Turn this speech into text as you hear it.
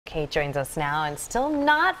Kate joins us now and still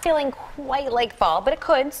not feeling quite like fall, but it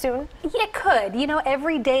could soon. Yeah, it could. You know,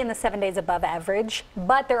 every day in the 7 days above average,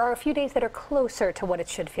 but there are a few days that are closer to what it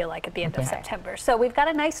should feel like at the end of September. So we've got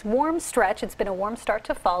a nice warm stretch. It's been a warm start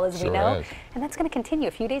to fall, as we know, and that's going to continue.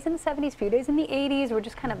 A few days in the 70s, a few days in the 80s. We're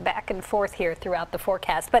just kind of back and forth here throughout the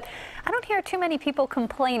forecast. But I don't hear too many people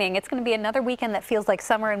complaining. It's going to be another weekend that feels like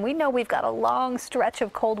summer, and we know we've got a long stretch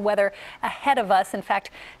of cold weather ahead of us. In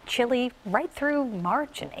fact, chilly right through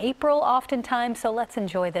March and April oftentimes, so let's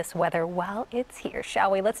enjoy this weather while it's here, shall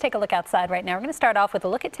we? Let's take a look outside right now. We're going to start off with a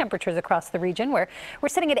look at temperatures across the region, where we're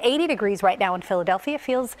sitting at 80 degrees right now in Philadelphia.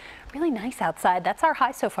 Feels really nice outside. That's our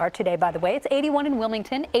high so far today, by the way. It's 81 in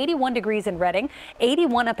Wilmington, 81 degrees in Reading,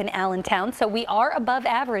 81 up in Allentown, so we are above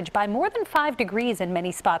average by more than 5 degrees in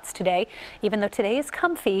many spots today. Even though today is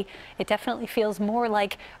comfy, it definitely feels more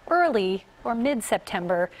like early or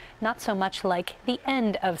mid-September, not so much like the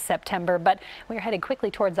end of September, but we're headed quickly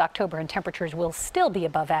towards October, and temperatures will still be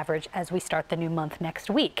above average as we start the new month next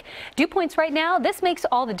week. Dew points right now, this makes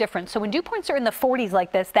all the difference. So when dew points are in the 40s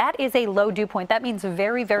like this, that is a low dew point. That means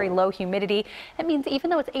very, very low humidity. That means even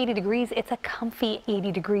though it's 80 degrees, it's a comfy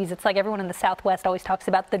 80 degrees. It's like everyone in the Southwest always talks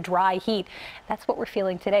about the dry heat. That's what we're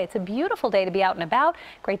feeling today. It's a beautiful day to be out and about.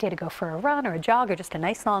 Great day to go for a run or a jog or just a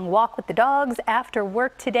nice long walk with the dogs after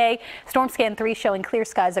work today. Storm Scan 3 showing clear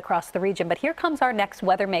skies across the region, but here comes our next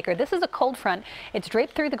weather maker. This is a cold front. It's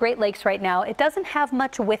draped through the Great Lakes right now. It doesn't have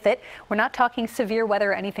much with it. We're not talking severe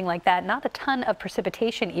weather or anything like that. Not a ton of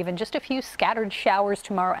precipitation, even just a few scattered showers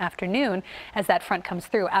tomorrow afternoon as that front comes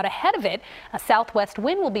through. Out ahead of it, a southwest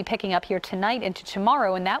wind will be picking up here tonight into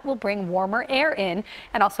tomorrow, and that will bring warmer air in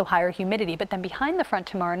and also higher humidity. But then behind the front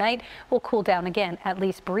tomorrow night will cool down again, at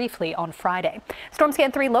least briefly on Friday. Storm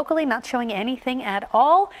Scan 3 locally not showing anything at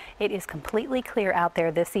all. It is completely clear out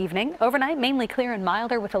there this evening. Overnight, mainly clear and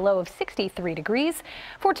milder with a low of 63 degrees.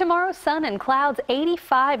 For tomorrow, sun and clouds,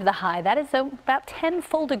 85 the high. That is about 10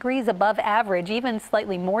 full degrees above average, even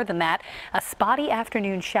slightly more than that. A spotty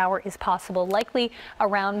afternoon shower is possible, likely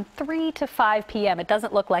around 3 to 5 p.m. It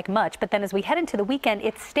doesn't look like much, but then as we head into the weekend,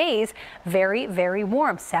 it stays very, very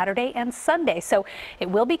warm Saturday and Sunday. So it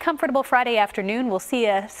will be comfortable Friday afternoon. We'll see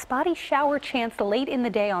a spotty shower chance late in the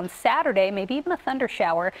day on Saturday, maybe even a thunder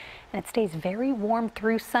shower, and it stays very warm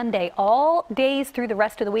through Sunday. All days through the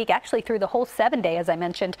rest of the week, actually through the whole 7 day, as I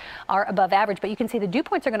mentioned, are above average, but you can see the dew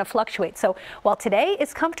points are going to fluctuate. So while today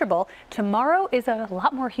is comfortable, tomorrow is a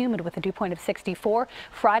lot more humid with a dew point of 64.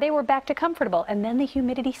 Friday, we're back to comfortable, and then the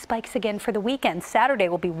humidity spikes again for the weekend. Saturday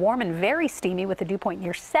will be warm and very steamy with a dew point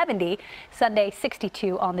near 70. Sunday,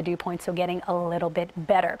 62 on the dew point, so getting a little bit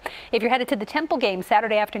better. If you're headed to the Temple game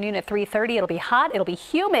Saturday afternoon at 3:30, it'll be hot, it'll be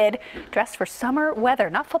humid. Dress for summer weather,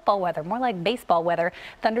 not football weather, more like baseball weather.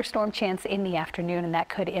 Thunderstorm chance in the afternoon, and that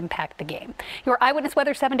could impact the game. Your Eyewitness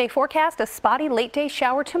weather 7-day forecast: a spotty late day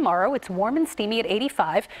shower tomorrow. It's warm and steamy at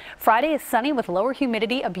 85. Friday is sunny with lower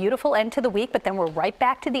humidity, a beautiful end to the week, but then we're right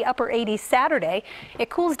back to the upper 80s Saturday. It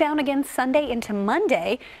cools down again Sunday into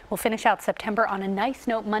Monday. We'll finish out September on a nice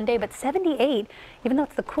note Monday, but 78, even though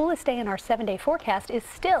it's the coolest day in our 7-day forecast, is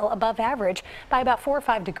still above average by about 4 or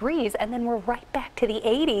 5 degrees, and then we're right back to the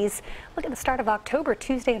 80s. Look at the start of October,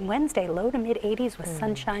 Tuesday and Wednesday, low to mid 80s with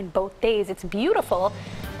sunshine both days. It's beautiful,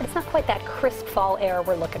 but it's not quite that crisp fall air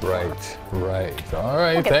we're looking for. Right. All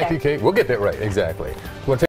right. Thank you, Kate. We'll get that right. Exactly.